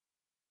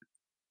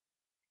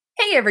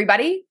Hey,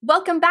 everybody.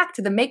 Welcome back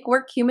to the Make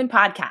Work Human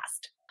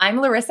podcast.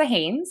 I'm Larissa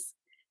Haynes.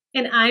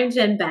 And I'm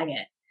Jen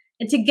Baggett.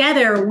 And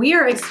together we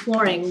are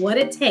exploring what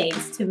it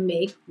takes to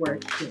make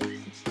work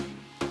human.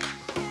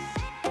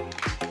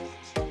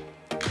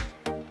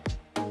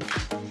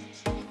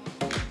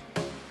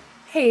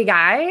 Hey,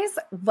 guys.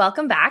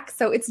 Welcome back.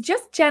 So it's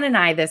just Jen and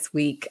I this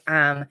week.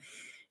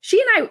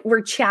 She and I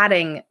were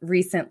chatting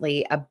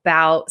recently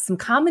about some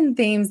common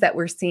themes that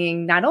we're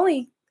seeing not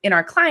only in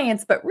our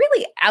clients, but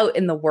really out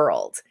in the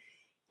world.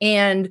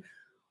 And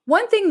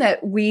one thing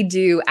that we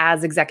do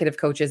as executive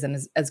coaches and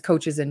as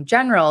coaches in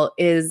general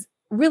is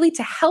really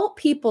to help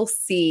people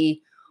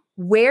see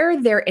where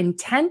their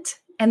intent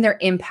and their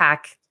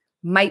impact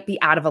might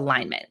be out of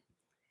alignment.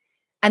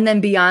 And then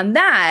beyond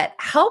that,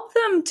 help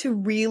them to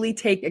really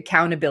take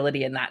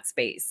accountability in that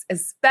space,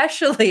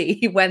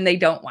 especially when they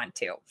don't want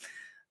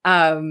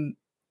to.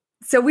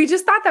 So we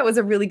just thought that was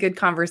a really good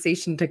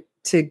conversation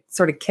to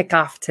sort of kick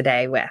off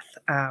today with.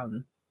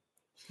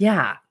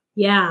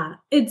 Yeah,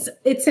 it's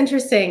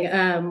interesting.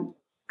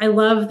 I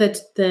love that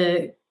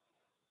the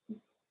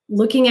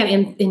looking at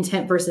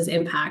intent versus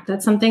impact.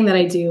 That's something that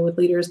I do with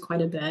leaders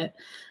quite a bit.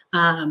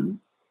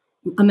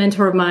 A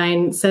mentor of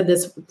mine said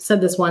this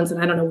once,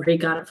 and I don't know where he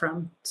got it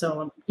from.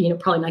 So,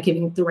 probably not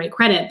giving the right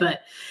credit,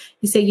 but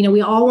he said,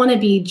 we all want to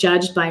be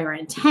judged by our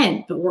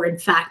intent, but we're in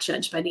fact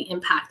judged by the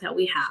impact that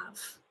we have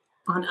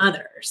on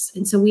others.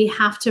 And so we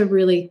have to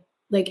really,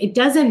 it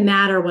doesn't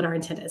matter what our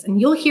intent is.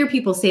 And you'll hear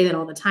people say that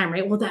all the time,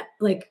 right? Well,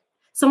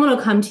 someone will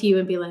come to you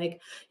and be like,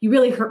 you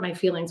really hurt my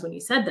feelings when you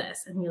said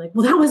this. And you're like,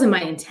 well, that wasn't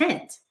my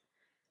intent.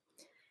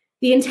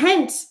 The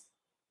intent,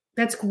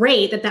 that's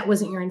great that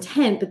wasn't your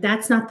intent, but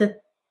that's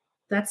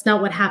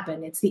not what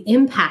happened. It's the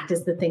impact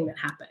is the thing that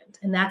happened.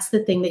 And that's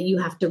the thing that you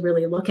have to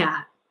really look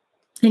at.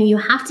 And you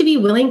have to be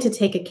willing to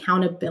take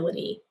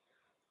accountability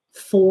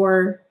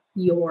for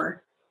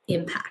your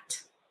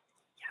impact.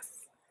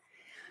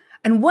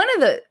 And one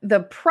of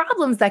the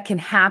problems that can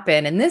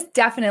happen, and this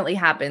definitely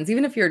happens,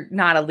 even if you're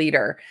not a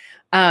leader,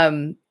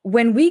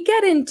 when we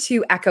get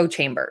into echo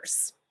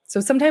chambers. So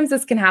sometimes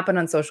this can happen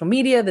on social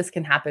media. This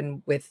can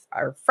happen with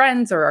our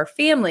friends or our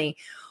family.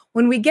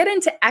 When we get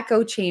into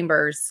echo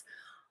chambers,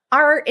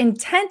 our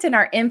intent and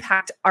our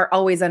impact are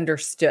always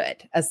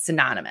understood as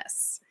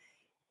synonymous.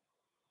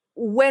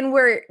 When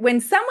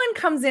someone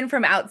comes in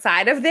from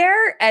outside of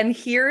there and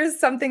hears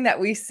something that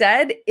we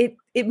said,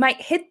 it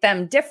might hit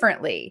them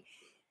differently.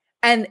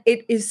 And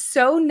it is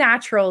so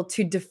natural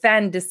to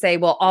defend, to say,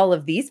 well, all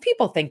of these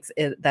people think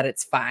that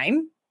it's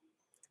fine,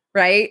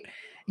 right?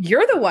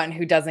 You're the one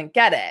who doesn't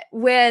get it,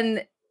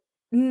 when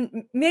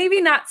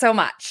maybe not so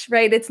much,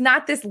 right? It's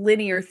not this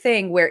linear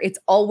thing where it's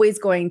always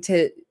going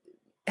to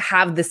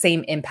have the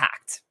same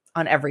impact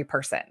on every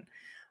person.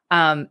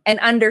 And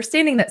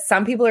understanding that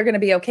some people are going to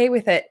be okay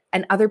with it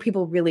and other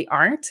people really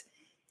aren't.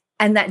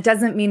 And that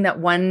doesn't mean that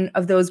one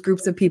of those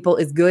groups of people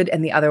is good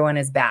and the other one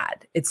is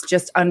bad. It's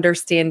just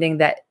understanding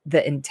that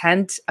the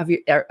intent of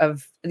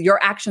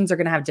your actions are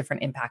going to have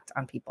different impact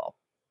on people.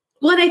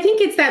 Well, and I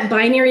think it's that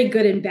binary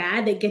good and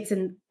bad that gets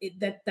in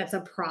that's a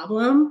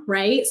problem,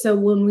 right? So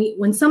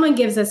when someone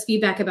gives us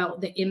feedback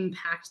about the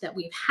impact that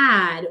we've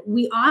had,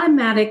 we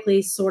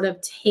automatically sort of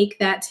take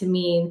that to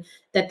mean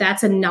that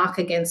that's a knock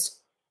against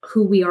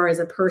who we are as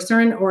a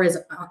person or as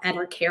at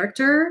our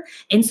character.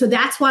 And so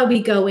that's why we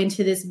go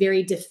into this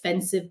very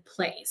defensive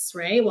place,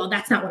 right? Well,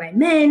 that's not what I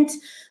meant.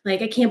 I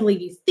can't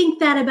believe you think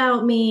that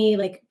about me.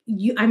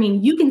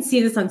 You can see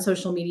this on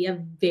social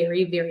media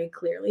very, very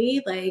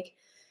clearly.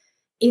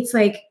 It's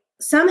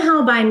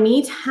somehow by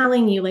me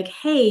telling you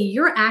hey,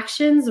 your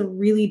actions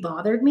really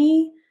bothered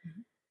me,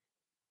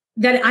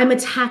 that I'm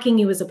attacking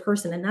you as a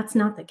person. And that's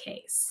not the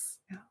case.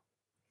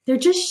 They're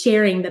just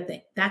sharing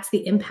that's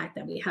the impact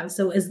that we have.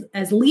 So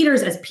as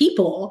leaders, as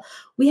people,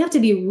 we have to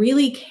be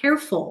really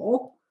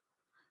careful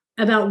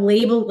about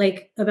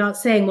about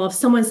saying, well, if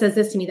someone says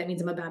this to me, that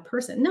means I'm a bad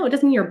person. No, it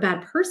doesn't mean you're a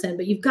bad person,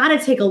 but you've got to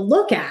take a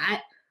look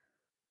at,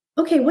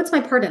 okay, what's my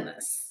part in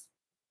this?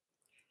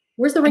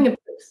 Where's the ring of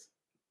truth?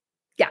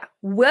 Yeah.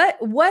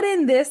 What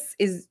in this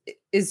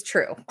is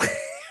true,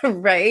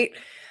 right?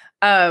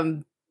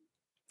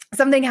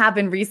 Something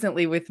happened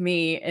recently with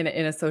me in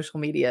a social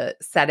media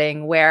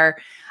setting where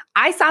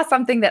I saw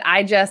something that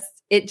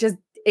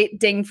it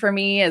dinged for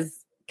me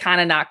as kind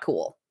of not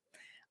cool.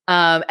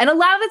 And a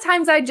lot of the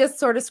times I just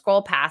sort of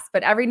scroll past,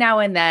 but every now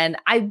and then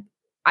I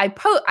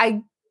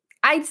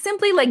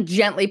simply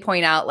gently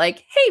point out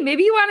hey,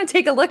 maybe you want to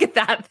take a look at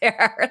that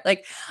there.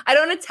 I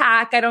don't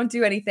attack, I don't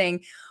do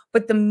anything.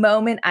 But the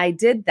moment I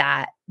did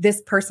that,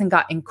 this person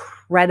got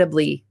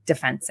incredibly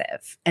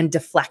defensive and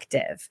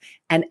deflective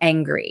and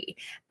angry.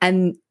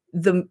 And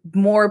the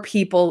more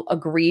people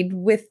agreed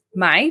with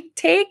my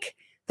take,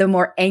 the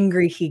more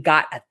angry he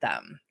got at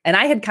them. And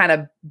I had kind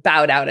of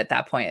bowed out at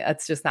that point.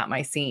 That's just not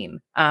my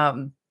scene.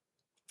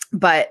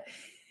 But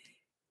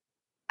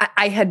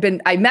I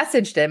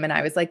messaged him and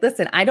I was like,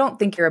 listen, I don't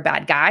think you're a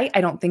bad guy. I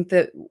don't think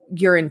that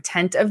your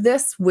intent of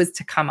this was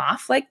to come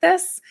off like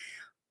this.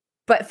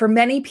 But for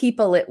many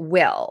people, it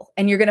will.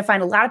 And you're going to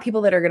find a lot of people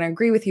that are going to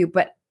agree with you.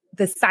 But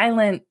the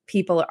silent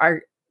people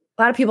are,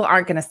 a lot of people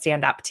aren't going to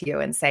stand up to you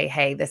and say,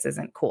 hey, this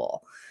isn't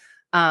cool.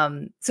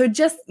 So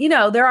just,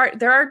 there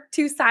are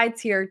two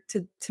sides here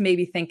to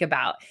maybe think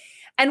about.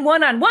 And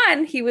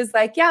one-on-one, he was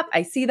like, yep,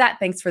 I see that.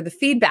 Thanks for the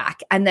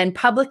feedback. And then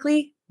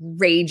publicly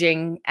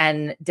raging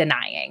and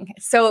denying.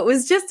 So it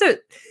was just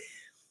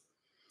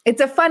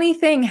it's a funny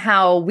thing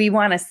how we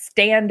want to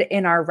stand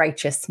in our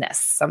righteousness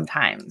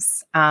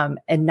sometimes, and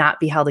not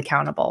be held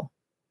accountable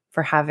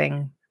for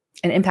having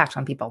an impact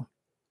on people.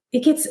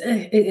 It gets,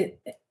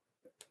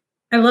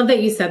 I love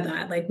that you said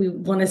that. Like, we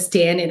want to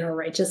stand in our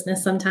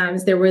righteousness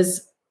sometimes. There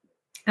was,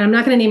 and I'm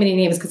not going to name any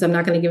names because I'm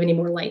not going to give any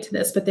more light to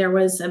this, but there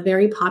was a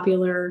very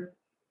popular,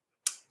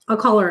 I'll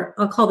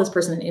call this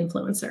person an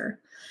influencer,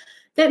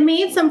 that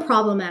made some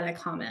problematic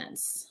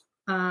comments,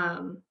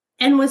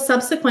 and was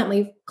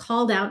subsequently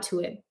called out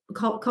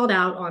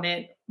on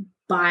it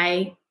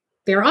by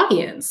their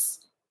audience.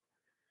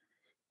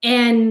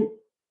 And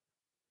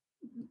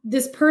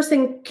this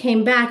person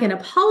came back and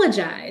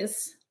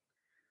apologized,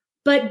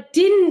 but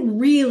didn't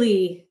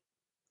really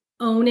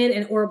own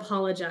it or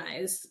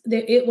apologize.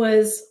 It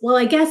was, well,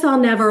 I guess I'll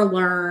never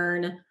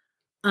learn.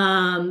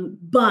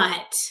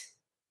 But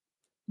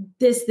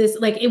this,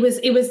 like, it was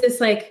this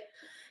like,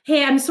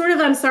 hey, I'm sorry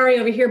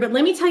over here, but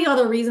let me tell you all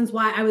the reasons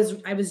why I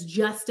was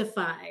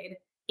justified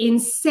in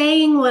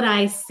saying what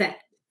I said.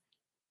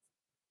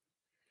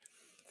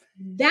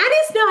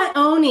 That is not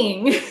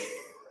owning.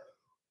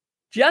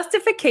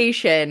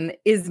 Justification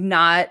is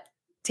not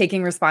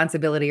taking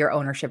responsibility or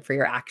ownership for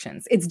your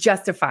actions. It's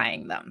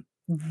justifying them.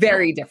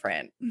 Very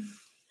different.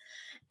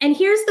 And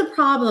here's the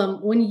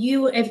problem when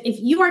if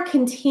you are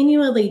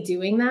continually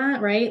doing that,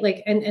 right?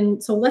 Like,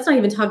 and so let's not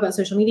even talk about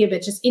social media,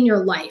 but just in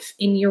your life,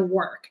 in your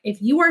work.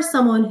 If you are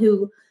someone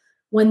who,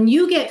 when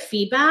you get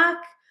feedback,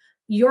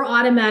 your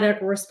automatic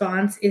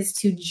response is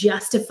to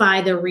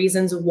justify the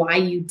reasons why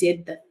you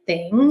did the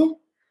thing,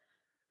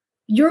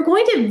 you're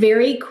going to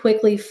very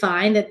quickly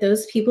find that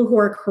those people who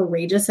are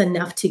courageous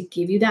enough to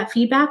give you that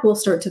feedback will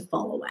start to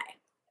fall away.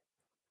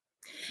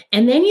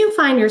 And then you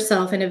find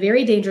yourself in a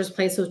very dangerous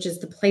place, which is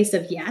the place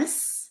of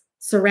yes,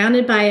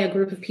 surrounded by a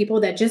group of people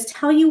that just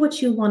tell you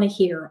what you want to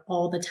hear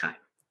all the time.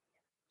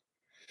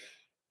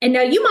 And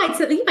now you might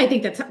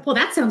think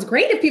that sounds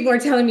great if people are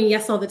telling me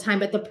yes all the time.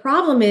 But the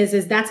problem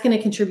is that's going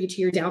to contribute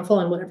to your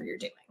downfall in whatever you're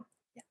doing.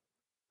 Yeah.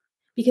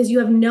 Because you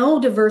have no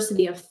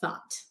diversity of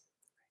thought.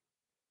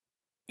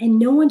 And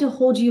no one to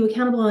hold you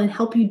accountable and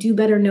help you do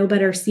better, know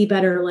better, see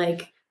better.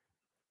 Like,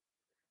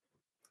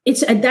 I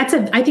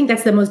think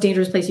that's the most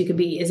dangerous place you could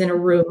be, is in a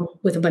room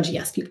with a bunch of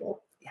yes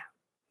people. Yeah.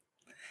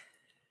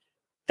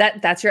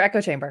 That's your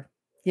echo chamber,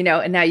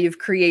 and now you've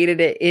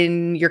created it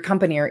in your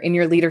company or in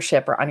your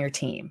leadership or on your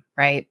team.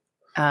 Right.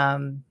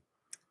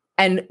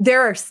 And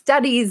there are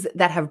studies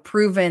that have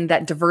proven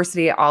that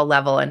diversity at all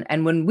level.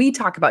 And when we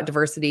talk about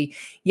diversity,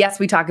 yes,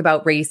 we talk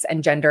about race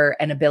and gender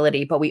and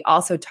ability, but we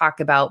also talk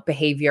about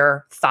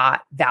behavior,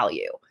 thought,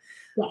 value.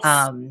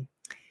 Yes.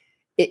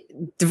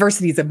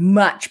 Diversity is a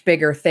much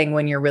bigger thing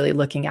when you're really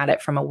looking at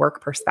it from a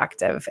work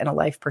perspective and a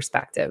life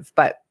perspective.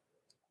 But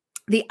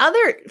the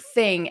other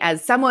thing,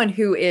 as someone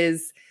who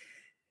is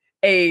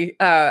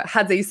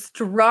has a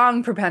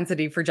strong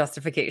propensity for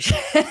justification,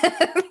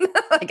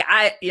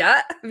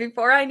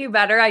 before I knew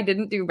better, I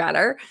didn't do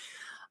better.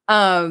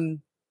 There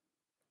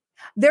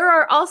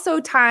are also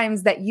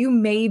times that you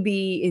may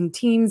be in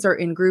teams or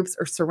in groups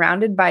or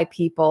surrounded by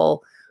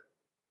people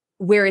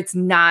where it's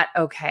not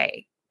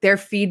okay. Their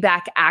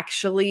feedback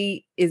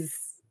actually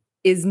is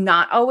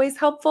not always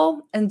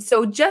helpful. And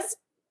so just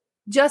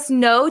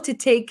know to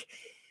take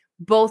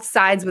both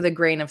sides with a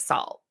grain of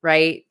salt,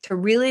 right? To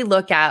really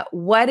look at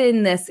what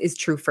in this is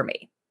true for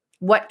me.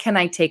 What can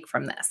I take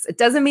from this? It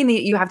doesn't mean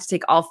that you have to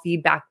take all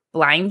feedback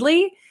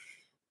blindly,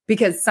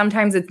 because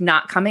sometimes it's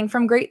not coming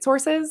from great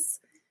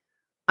sources.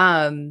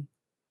 But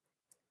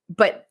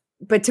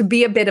to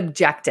be a bit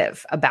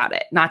objective about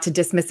it, not to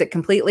dismiss it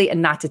completely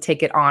and not to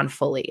take it on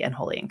fully and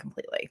wholly and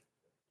completely.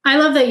 I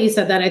love that you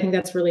said that. I think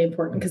that's really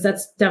important, because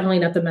that's definitely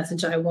not the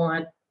message I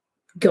want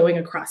going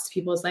across to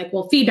people. It's like,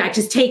 well, feedback,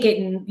 just take it.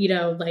 And,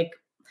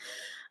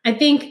 I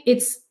think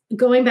it's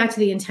going back to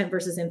the intent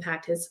versus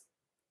impact is,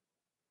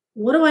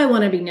 what do I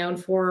want to be known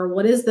for?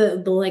 What is the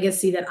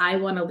legacy that I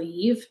want to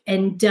leave?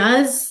 And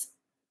does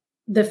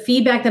the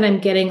feedback that I'm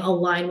getting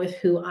align with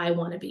who I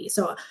want to be?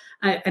 So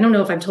I don't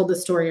know if I've told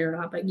this story or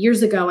not, but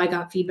years ago, I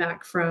got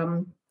feedback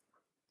from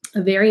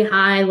a very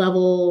high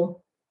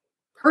level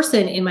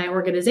person in my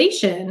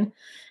organization.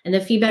 And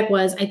the feedback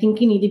was, I think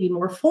you need to be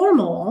more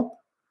formal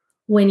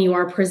when you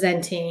are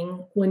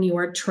presenting, when you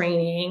are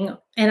training.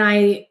 And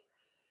I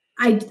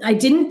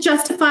didn't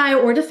justify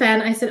or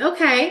defend. I said,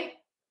 okay,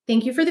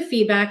 thank you for the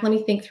feedback. Let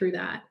me think through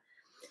that.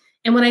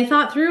 And when I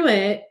thought through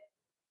it,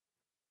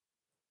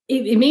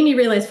 it made me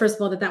realize, first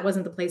of all, that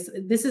wasn't the place.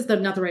 This is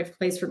not the right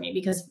place for me,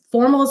 because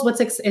formal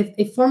is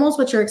if formal is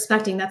what you're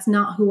expecting, that's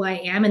not who I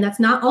am. And that's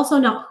also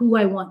not who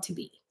I want to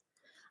be.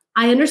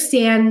 I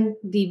understand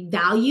the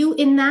value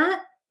in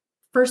that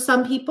for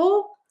some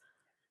people.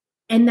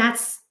 And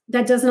that's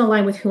that doesn't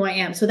align with who I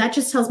am. So that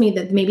just tells me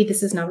that maybe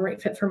this is not a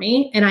right fit for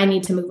me and I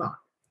need to move on.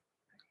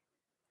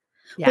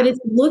 Yeah. But it's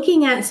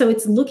looking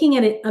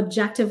at it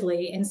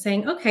objectively and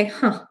saying, okay,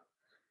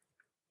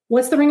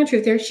 what's the ring of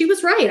truth there? She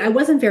was right. I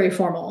wasn't very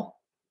formal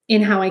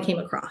in how I came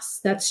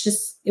across.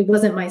 It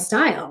wasn't my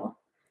style.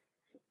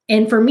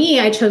 And for me,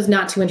 I chose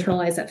not to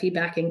internalize that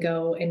feedback and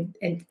go and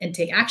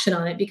take action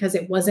on it because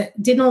it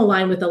didn't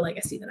align with the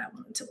legacy that I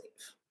wanted to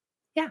leave.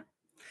 Yeah.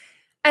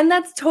 And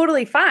that's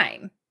totally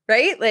fine,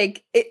 right?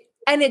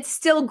 And it's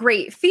still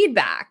great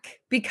feedback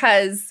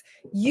because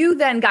you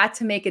then got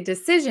to make a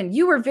decision.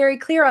 You were very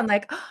clear on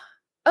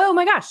oh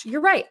my gosh,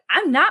 you're right.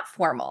 I'm not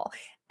formal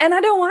and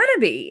I don't want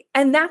to be.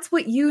 And that's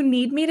what you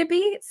need me to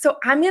be. So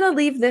I'm going to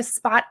leave this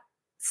spot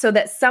so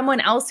that someone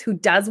else who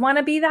does want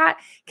to be that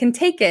can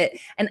take it.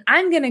 And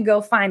I'm going to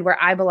go find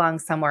where I belong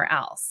somewhere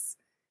else.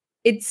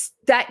 It's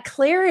that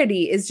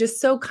clarity is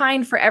just so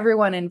kind for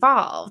everyone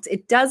involved.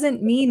 It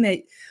doesn't mean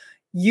that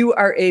you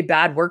are a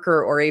bad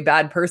worker or a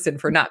bad person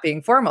for not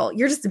being formal.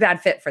 You're just a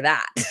bad fit for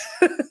that.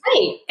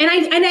 Right. And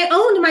I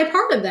owned my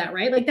part of that,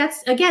 right?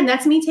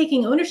 That's me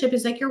taking ownership.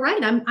 Is you're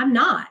right. I'm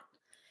not.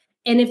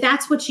 And if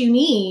that's what you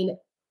need,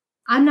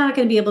 I'm not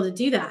going to be able to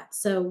do that.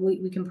 So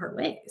we can part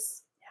ways.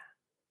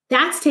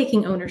 That's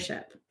taking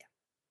ownership.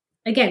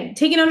 Again,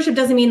 taking ownership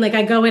doesn't mean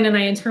I go in and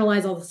I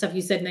internalize all the stuff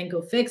you said and then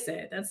go fix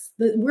it.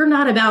 We're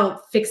not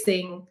about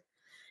fixing.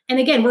 And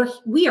again,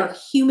 we are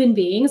human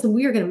beings and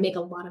we are going to make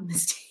a lot of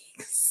mistakes.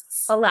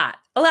 A lot,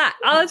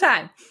 all the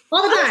time.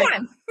 All the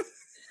time.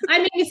 I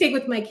make mistake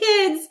with my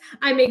kids.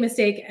 I make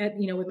mistake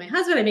with my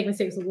husband. I make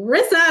mistakes with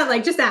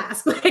Larissa. Just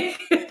ask.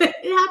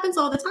 It happens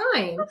all the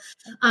time.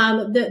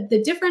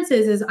 The difference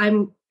is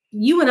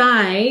you and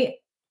I,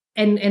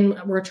 and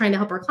we're trying to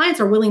help our clients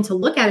are willing to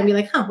look at it and be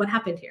what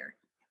happened here?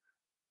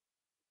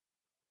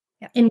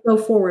 Yeah. And go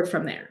forward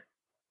from there.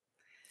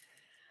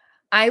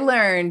 I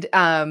learned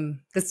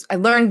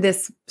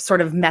this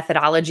sort of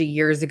methodology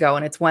years ago,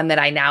 and it's one that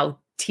I now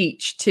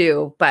teach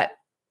too, but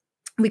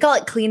we call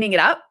it cleaning it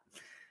up.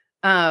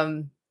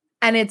 And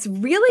it's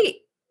really,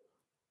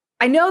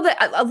 I know that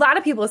a lot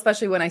of people,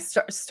 especially when I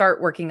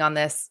start working on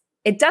this,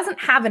 it doesn't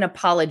have an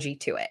apology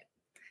to it.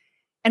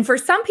 And for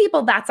some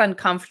people that's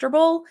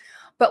uncomfortable.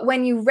 But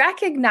when you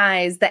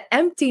recognize the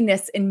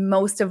emptiness in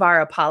most of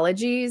our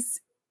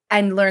apologies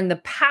and learn the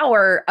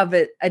power of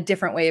a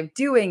different way of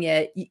doing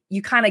it,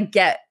 you kind of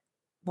get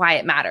why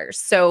it matters.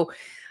 So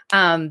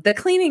the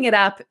cleaning it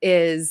up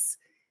is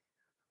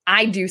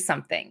I do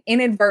something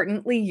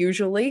inadvertently,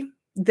 usually,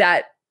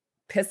 that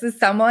pisses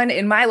someone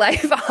in my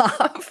life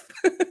off.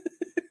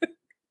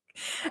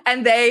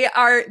 And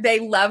they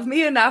love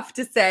me enough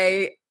to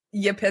say,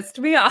 you pissed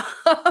me off,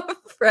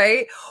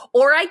 right?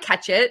 Or I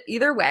catch it.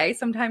 Either way,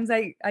 sometimes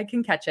I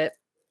can catch it.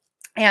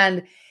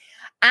 And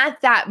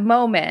at that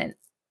moment,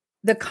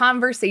 the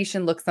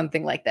conversation looks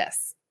something like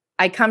this.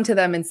 I come to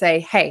them and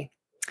say, hey,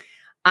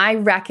 I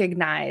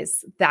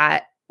recognize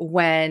that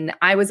when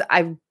I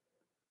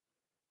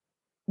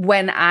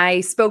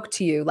spoke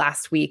to you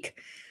last week,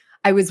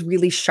 I was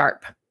really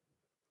sharp.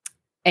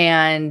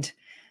 And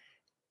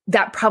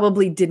that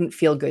probably didn't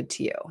feel good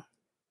to you.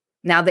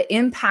 Now, the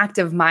impact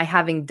of my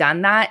having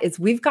done that is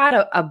we've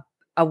got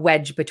a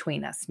wedge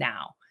between us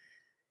now.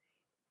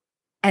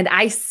 And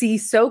I see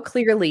so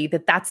clearly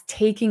that that's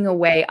taking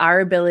away our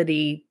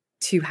ability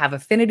to have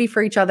affinity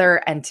for each other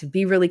and to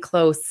be really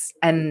close.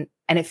 And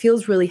it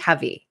feels really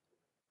heavy.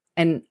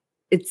 And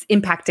it's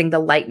impacting the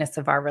lightness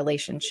of our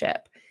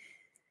relationship.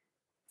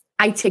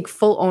 I take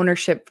full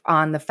ownership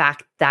on the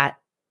fact that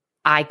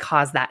I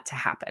caused that to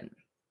happen.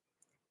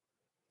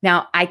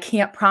 Now, I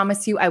can't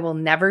promise you I will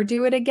never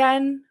do it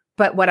again.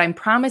 But what I'm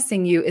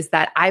promising you is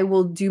that I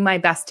will do my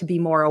best to be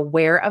more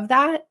aware of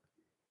that.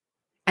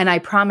 And I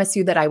promise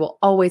you that I will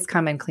always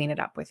come and clean it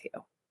up with you.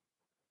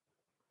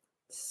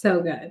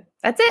 So good.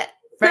 That's it.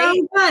 Right?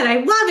 So good. I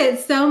love it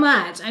so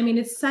much. I mean,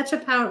 it's such a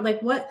power.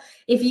 What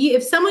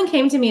if someone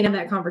came to me and had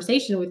that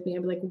conversation with me,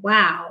 I'd be like,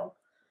 wow,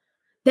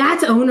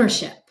 that's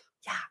ownership.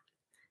 Yeah.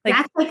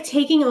 That's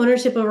taking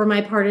ownership over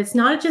my part. It's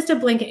not just a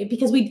blanket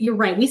because you're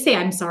right. We say,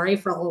 I'm sorry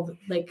for all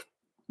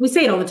we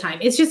say it all the time.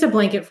 It's just a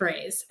blanket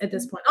phrase at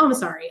this point. Oh, I'm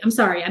sorry. I'm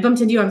sorry. I bumped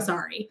into you. I'm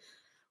sorry.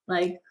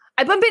 I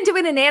bump into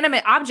an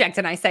inanimate object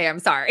and I say, I'm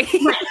sorry.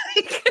 Right.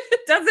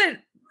 It doesn't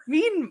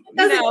mean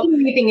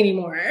anything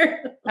anymore.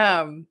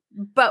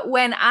 But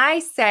when I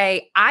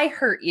say I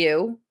hurt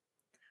you,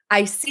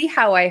 I see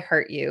how I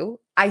hurt you.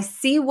 I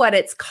see what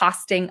it's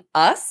costing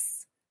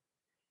us.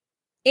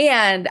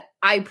 And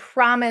I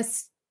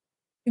promise,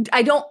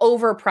 I don't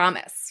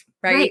overpromise,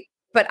 right?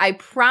 But I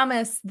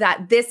promise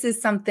that this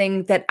is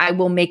something that I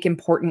will make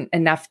important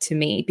enough to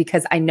me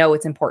because I know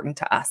it's important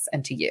to us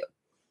and to you.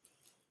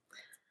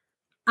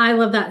 I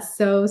love that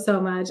so,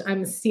 so much.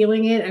 I'm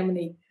stealing it. I'm going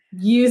to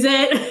use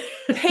it.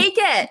 Take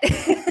it.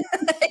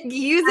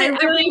 Use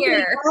it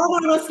everywhere. All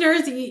our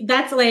listeners,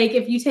 that's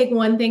if you take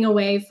one thing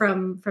away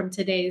from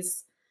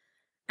today's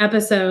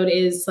episode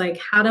is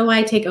how do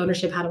I take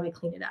ownership? How do I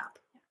clean it up?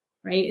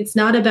 Right? It's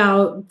not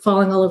about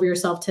falling all over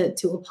yourself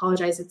to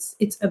apologize.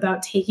 It's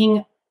about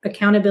taking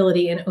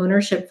accountability and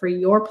ownership for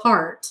your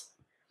part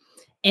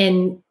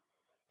and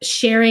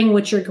sharing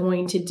what you're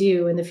going to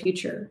do in the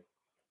future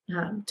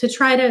to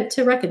try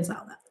to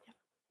reconcile that.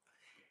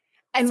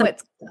 And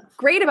what's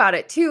great about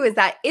it too is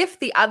that if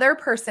the other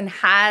person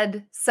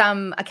had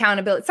some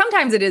accountability,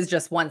 sometimes it is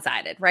just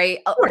one-sided, right?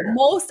 Sure.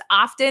 Most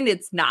often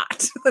it's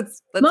not.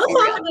 Most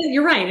often,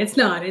 you're right. It's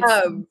not.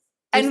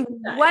 And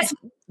what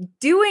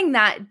doing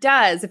that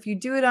does, if you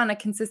do it on a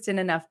consistent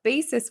enough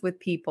basis with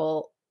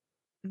people,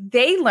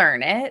 they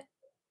learn it.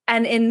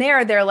 And in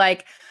there, they're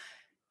like,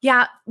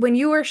 yeah, when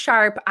you were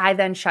sharp, I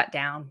then shut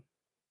down.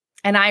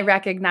 And I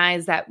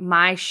recognize that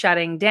my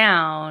shutting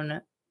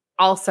down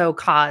also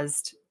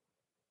caused,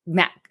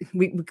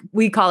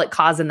 we call it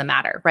cause in the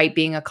matter, right?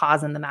 Being a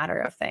cause in the matter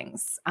of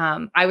things.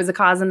 I was a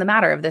cause in the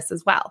matter of this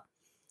as well.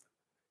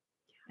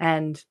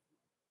 And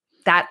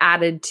that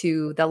added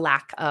to the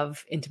lack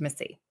of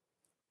intimacy.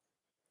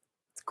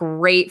 It's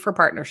great for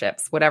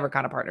partnerships, whatever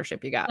kind of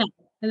partnership you got.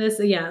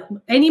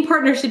 And any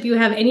partnership you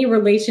have, any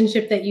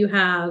relationship that you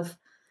have,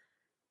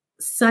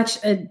 such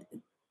a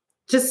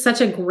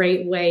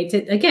great way to,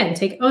 again,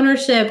 take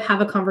ownership, have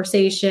a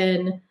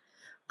conversation,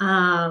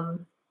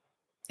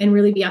 and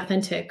really be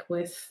authentic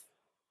with,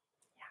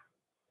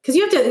 because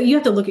you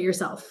have to look at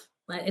yourself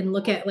and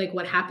look at like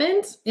what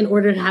happened in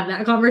order to have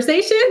that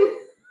conversation.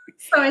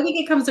 So I think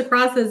it comes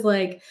across as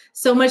like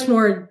so much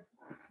more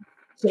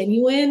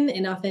genuine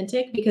and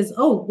authentic because,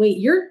 oh, wait,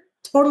 you're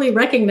totally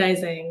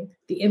recognizing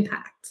the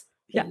impact.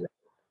 Yeah.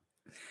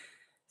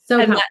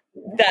 So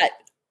that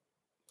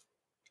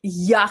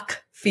yuck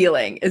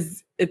feeling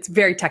it's a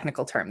very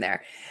technical term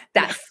there.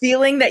 That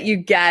feeling that you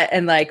get.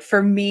 And like,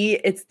 for me,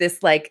 it's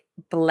this like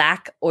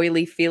black,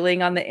 oily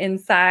feeling on the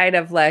inside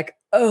of like,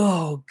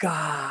 oh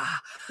God,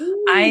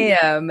 I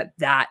am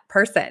that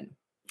person.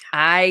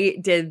 I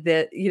did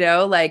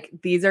like,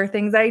 these are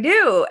things I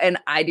do and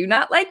I do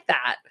not like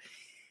that.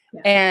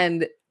 Yeah.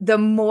 And the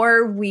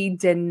more we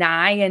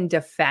deny and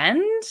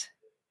defend,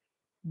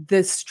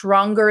 the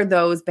stronger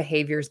those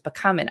behaviors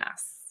become in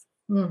us.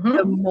 Mm-hmm.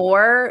 The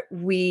more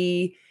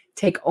we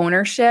take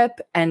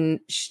ownership and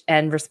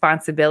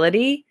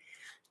responsibility,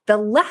 the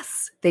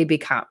less they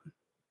become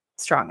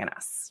strong in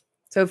us.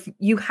 So if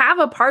you have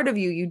a part of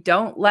you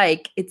don't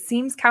like, it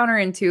seems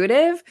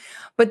counterintuitive,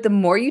 but the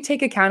more you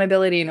take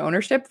accountability and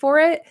ownership for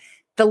it,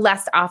 the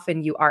less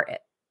often you are it.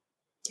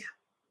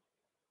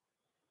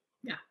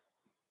 Yeah.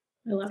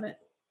 I love it.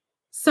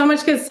 So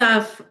much good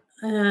stuff.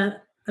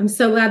 I'm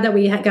so glad that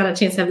we got a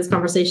chance to have this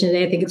conversation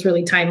today. I think it's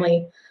really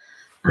timely.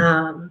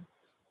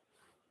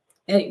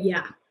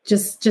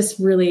 Just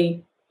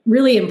really,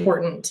 really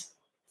important,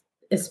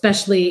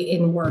 especially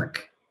in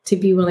work, to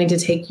be willing to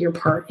take your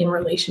part in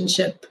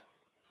relationship,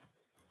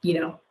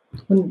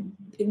 when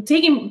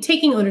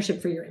taking ownership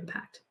for your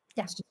impact.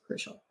 Yeah. It's just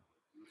crucial.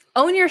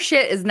 Own your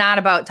shit is not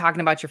about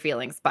talking about your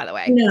feelings, by the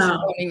way. No. It's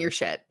owning your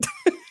shit.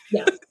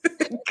 Yeah.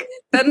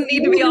 Doesn't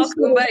need to be all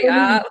cool, but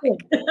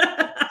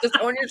just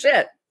own your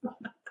shit.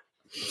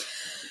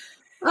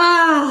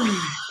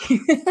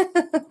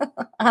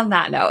 On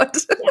that note.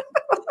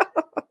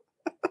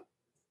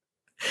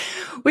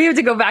 We have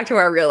to go back to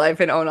our real life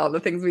and own all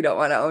the things we don't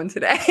want to own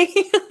today.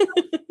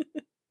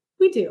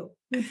 We do.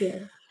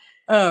 So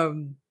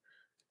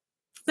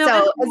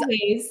as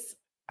always,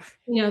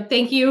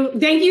 thank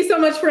you so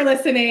much for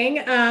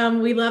listening.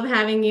 We love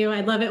having you.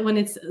 I love it when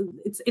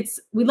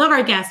we love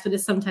our guests, but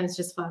it's sometimes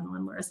just fun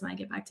when Loris and I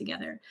get back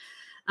together.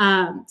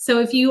 So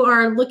if you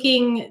are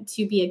looking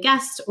to be a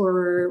guest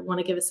or want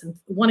to give us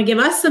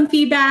some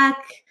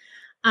feedback,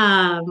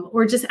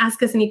 or just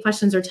ask us any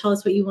questions or tell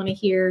us what you want to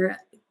hear,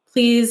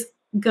 please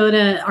go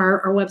to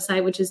our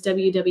website, which is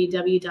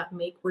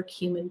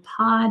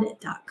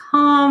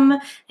www.makeworkhumanpod.com,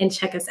 and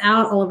check us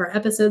out. All of our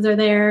episodes are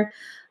there.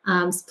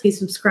 So please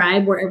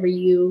subscribe wherever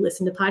you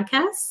listen to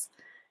podcasts.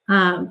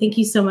 Thank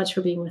you so much for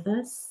being with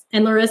us.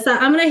 And Larissa,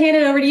 I'm going to hand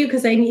it over to you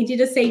because I need you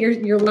to say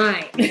your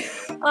line.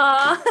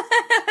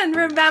 And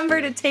remember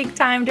to take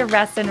time to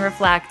rest and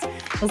reflect.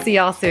 We'll see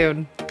y'all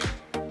soon.